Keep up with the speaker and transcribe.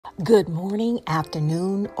Good morning,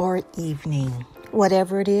 afternoon, or evening,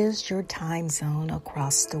 whatever it is your time zone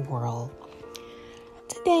across the world.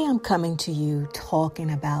 Today I'm coming to you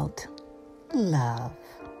talking about love.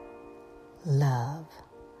 Love.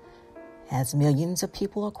 As millions of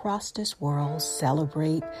people across this world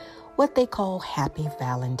celebrate what they call Happy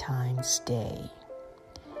Valentine's Day,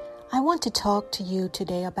 I want to talk to you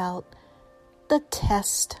today about the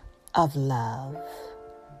test of love.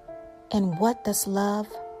 And what does love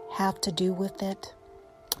have to do with it?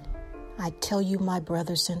 I tell you, my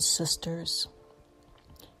brothers and sisters,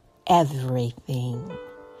 everything.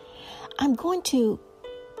 I'm going to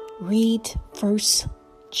read 1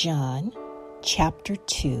 John chapter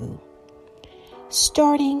 2,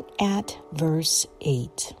 starting at verse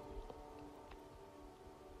 8.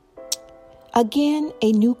 Again,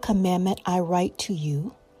 a new commandment I write to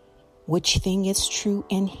you, which thing is true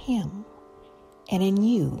in him and in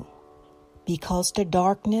you, because the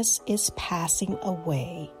darkness is passing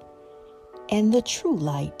away, and the true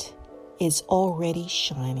light is already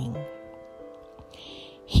shining.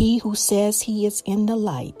 He who says he is in the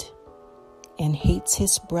light and hates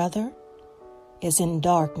his brother is in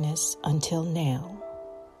darkness until now.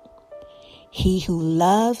 He who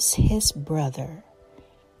loves his brother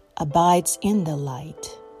abides in the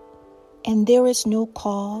light, and there is no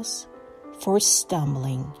cause for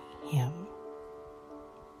stumbling him.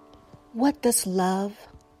 What does love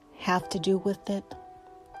have to do with it?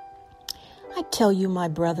 I tell you, my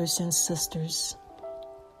brothers and sisters,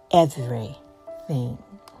 everything.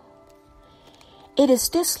 It is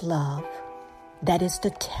this love that is the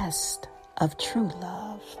test of true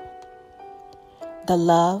love. The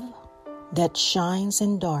love that shines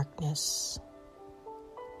in darkness,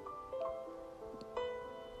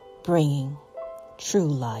 bringing true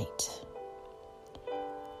light.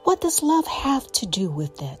 What does love have to do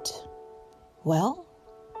with it? Well,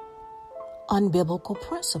 unbiblical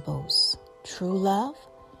principles. True love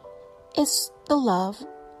is the love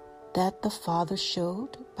that the Father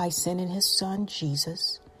showed by sending his Son,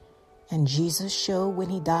 Jesus. And Jesus showed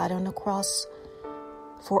when he died on the cross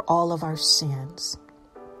for all of our sins.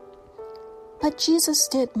 But Jesus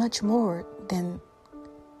did much more than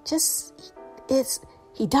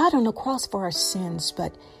he died on the cross for our sins,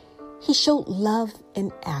 but he showed love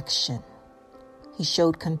in action. He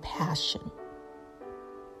showed compassion.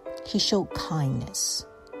 He showed kindness.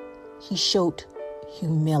 He showed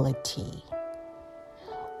humility.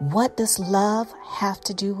 What does love have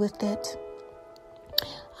to do with it?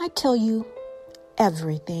 I tell you,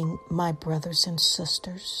 everything, my brothers and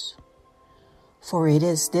sisters. For it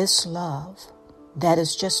is this love that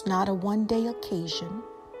is just not a one-day occasion,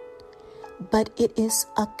 but it is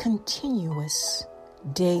a continuous,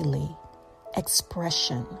 daily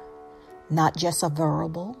expression, not just a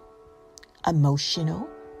verbal, emotional,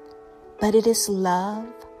 but it is love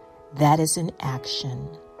that is in action.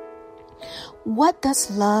 What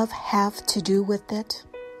does love have to do with it?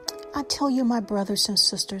 I tell you, my brothers and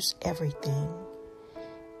sisters, everything.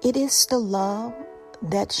 It is the love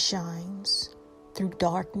that shines through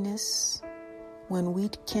darkness when we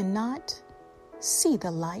cannot see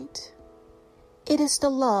the light. It is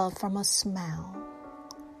the love from a smile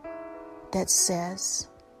that says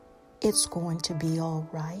it's going to be all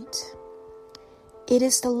right. It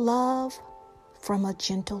is the love from a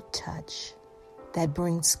gentle touch that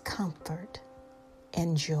brings comfort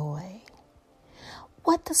and joy.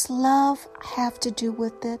 What does love have to do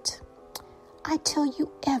with it? I tell you,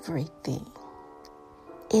 everything.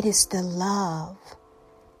 It is the love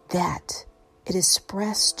that it is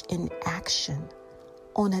expressed in action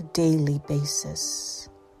on a daily basis.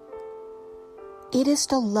 It is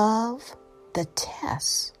the love, the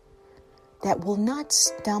test, that will not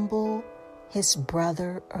stumble his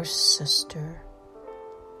brother or sister.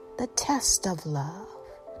 The test of love,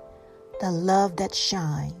 the love that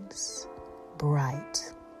shines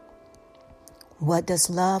bright. What does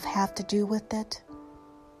love have to do with it?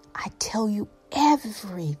 I tell you,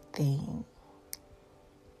 everything.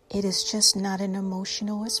 It is just not an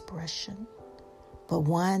emotional expression, but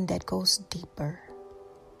one that goes deeper,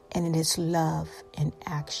 and it is love in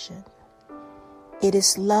action. It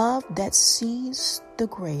is love that sees the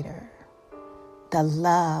greater, the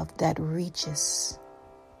love that reaches.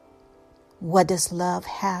 What does love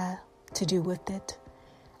have to do with it?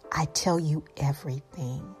 I tell you,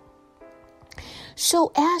 everything.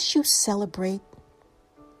 So as you celebrate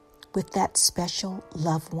with that special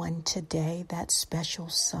loved one today, that special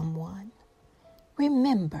someone,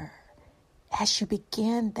 remember, as you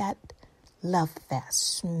begin that love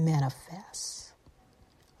fest, manifest,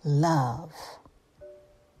 love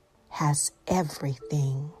has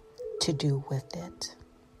everything to do with it.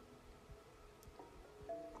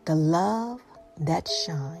 the love that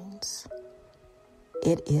shines.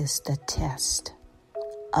 It is the test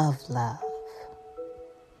of love.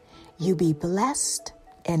 You be blessed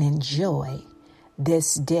and enjoy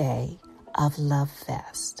this day of Love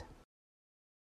Fest.